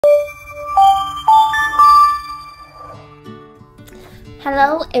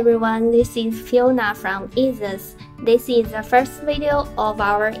Hello everyone, this is Fiona from Easys. This is the first video of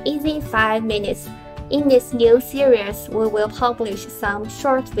our Easy 5 Minutes. In this new series, we will publish some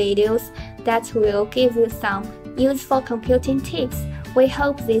short videos that will give you some useful computing tips. We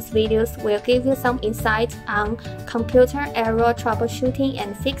hope these videos will give you some insight on computer error troubleshooting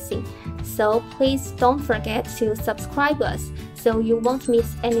and fixing. So please don't forget to subscribe us so you won't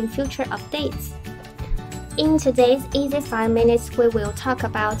miss any future updates. In today's Easy 5 Minutes, we will talk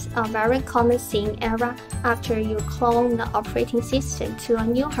about a very common scene error after you clone the operating system to a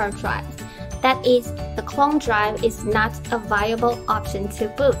new hard drive. That is, the clone drive is not a viable option to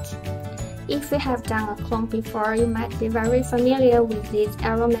boot. If you have done a clone before, you might be very familiar with these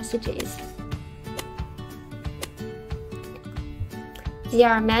error messages. There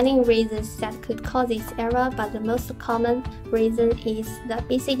are many reasons that could cause this error, but the most common reason is the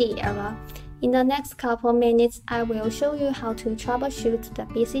BCD error. In the next couple minutes, I will show you how to troubleshoot the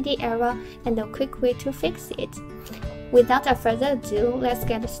BCD error and a quick way to fix it. Without further ado, let's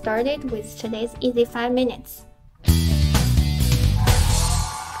get started with today's Easy 5 Minutes.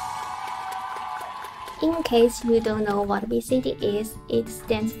 In case you don't know what BCD is, it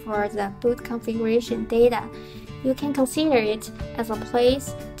stands for the boot configuration data. You can consider it as a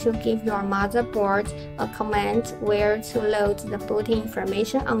place to give your motherboard a command where to load the booting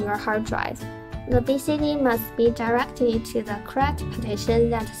information on your hard drive. The BCD must be directed to the correct partition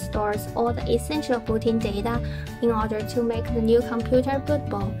that stores all the essential booting data in order to make the new computer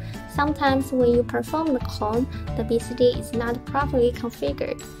bootable. Sometimes when you perform the clone, the BCD is not properly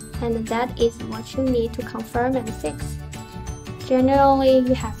configured, and that is what you need to confirm and fix. Generally,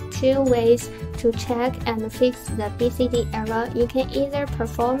 you have two ways to check and fix the BCD error. You can either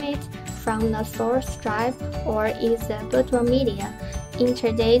perform it from the source drive or use the bootable media. In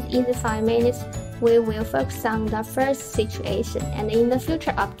today's Easy 5 Minutes, we will focus on the first situation, and in the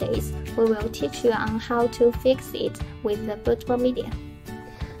future updates, we will teach you on how to fix it with the bootable media.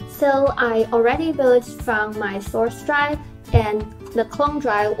 So I already boot from my source drive and the clone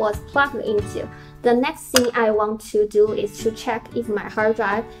drive was plugged into. The next thing I want to do is to check if my hard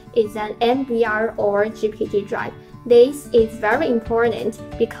drive is an MBR or GPT drive. This is very important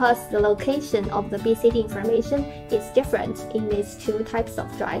because the location of the BCD information is different in these two types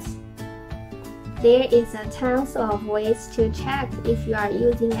of drives. There is a tons of ways to check if you are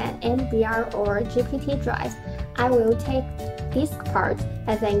using an MBR or GPT drive. I will take Diskpart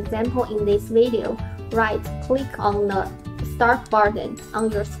as an example in this video. Right-click on the Start button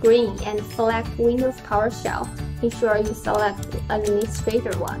on your screen and select Windows PowerShell. Ensure you select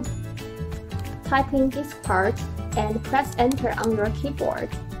Administrator one. Type in Diskpart and press Enter on your keyboard.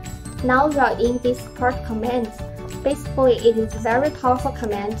 Now run in Diskpart command. Basically, it is a very powerful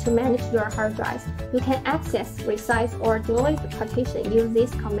command to manage your hard drive. You can access, resize, or delete the partition using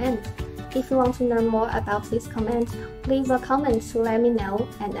this command. If you want to learn more about this command, leave a comment to let me know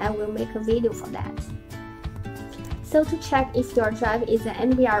and I will make a video for that. So to check if your drive is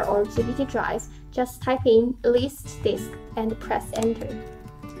an MBR or GPT drive, just type in list disk and press enter.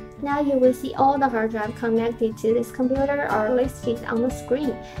 Now you will see all the hard drives connected to this computer are listed on the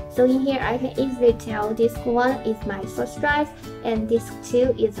screen. So in here I can easily tell disk 1 is my source drive and disk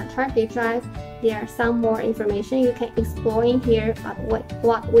 2 is a target drive. There are some more information you can explore in here, but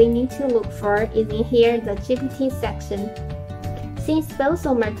what we need to look for is in here the GPT section. Since both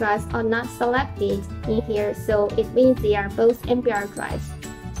of my drives are not selected in here, so it means they are both MBR drives.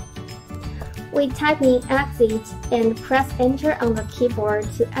 We type in exit and press enter on the keyboard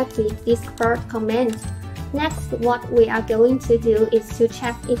to exit Diskpart command. Next, what we are going to do is to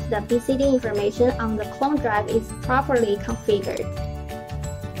check if the BCD information on the clone drive is properly configured.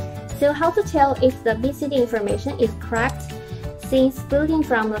 So how to tell if the BCD information is correct? Since booting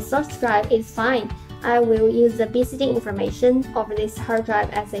from the source drive is fine, I will use the BCD information of this hard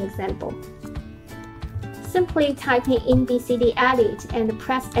drive as an example. Simply typing in BCDEDIT and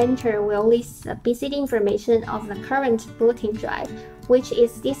press enter will list the BCD information of the current booting drive, which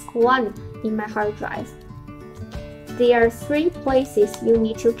is disk 1 in my hard drive. There are 3 places you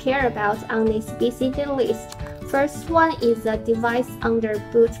need to care about on this BCD list. First one is the device under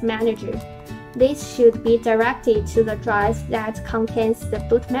boot manager. This should be directed to the drive that contains the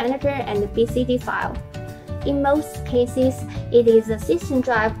boot manager and the BCD file. In most cases, it is a system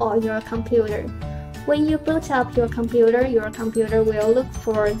drive or your computer. When you boot up your computer will look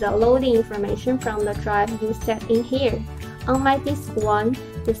for the loading information from the drive you set in here. On my disk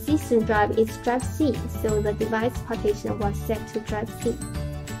 1, the system drive is drive C, so the device partition was set to drive C.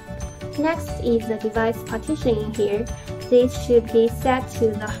 Next is the device partition in here. This should be set to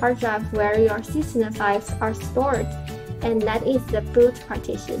the hard drive where your system files are stored. and that is the boot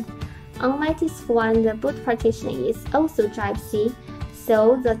partition. On my disk 1, the boot partition is also drive C,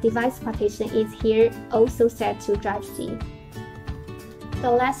 so the device partition is here also set to drive C. The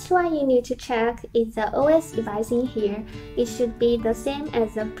last one you need to check is the OS device in here. It should be the same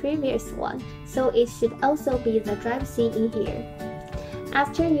as the previous one, so it should also be the drive C in here.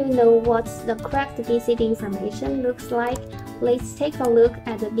 After you know what the correct BCD information looks like, let's take a look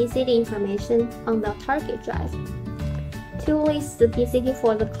at the BCD information on the target drive. To list the BCD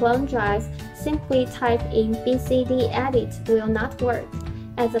for the clone drive, simply type in BCDEDIT will not work,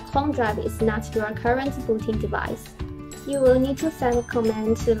 as the clone drive is not your current booting device. You will need to send a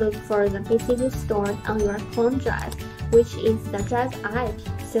command to look for the BCD stored on your clone drive, which is the drive I.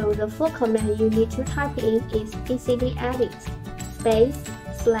 So the full command you need to type in is BCDEDIT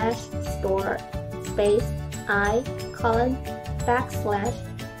 /store I :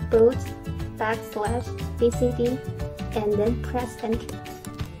 /boot /BCD and then press enter.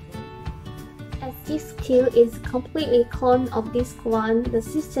 As disk 2 is completely clone of disk 1, the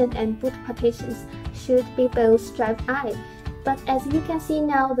system and boot partitions should be both drive I. But as you can see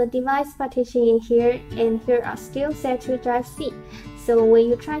now, the device partition in here and here are still set to drive C. So when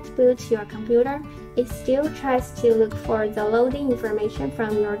you try to boot your computer, it still tries to look for the loading information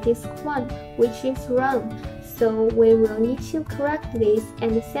from your disk 1, which is wrong. So we will need to correct this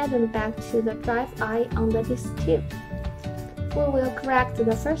and set them back to the drive I on the disk 2. We will correct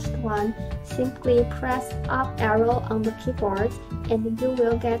the first one. Simply press up arrow on the keyboard and you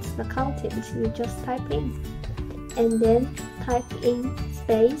will get the content you just type in. And then type in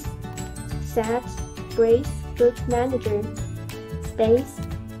set bootmgr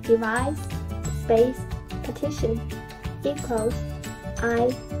device partition equals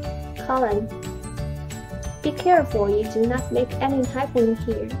I : Be careful you do not make any typo in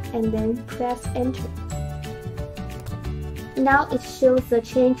here, and then press enter. Now it shows the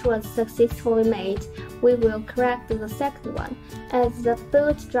change was successfully made. We will correct the second one, as the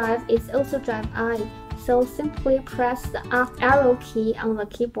boot drive is also drive I, so simply press the up arrow key on the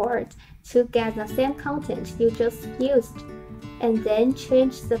keyboard to get the same content you just used, and then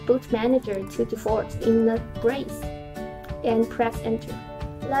change the boot manager to default in the brace, and press enter.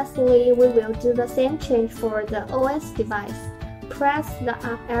 Lastly, we will do the same change for the OS device. Press the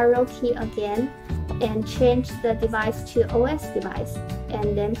up arrow key again, and change the device to OS device,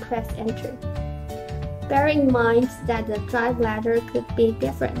 and then press enter. Bear in mind that the drive ladder could be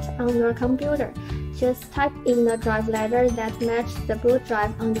different on your computer. Just type in the drive ladder that matches the boot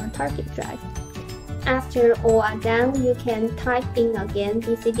drive on your target drive. After all are done, you can type in again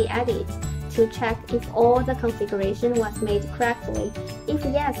BCDEDIT to check if all the configuration was made correctly. If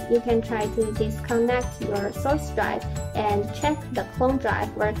yes, you can try to disconnect your source drive and check the clone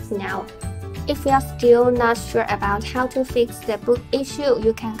drive works now. If you are still not sure about how to fix the boot issue,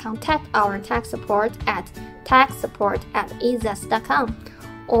 you can contact our tech support at techsupport@easys.com,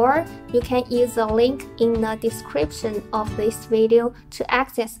 or you can use the link in the description of this video to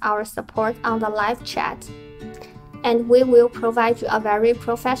access our support on the live chat. And we will provide you a very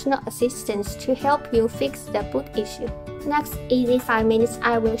professional assistance to help you fix the boot issue. Next easy 5 minutes,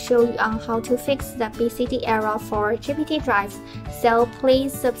 I will show you on how to fix the BCD error for GPT drives. So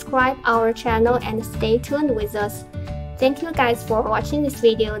please subscribe our channel and stay tuned with us. Thank you guys for watching this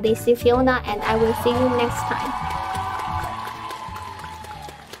video. This is Fiona and I will see you next time.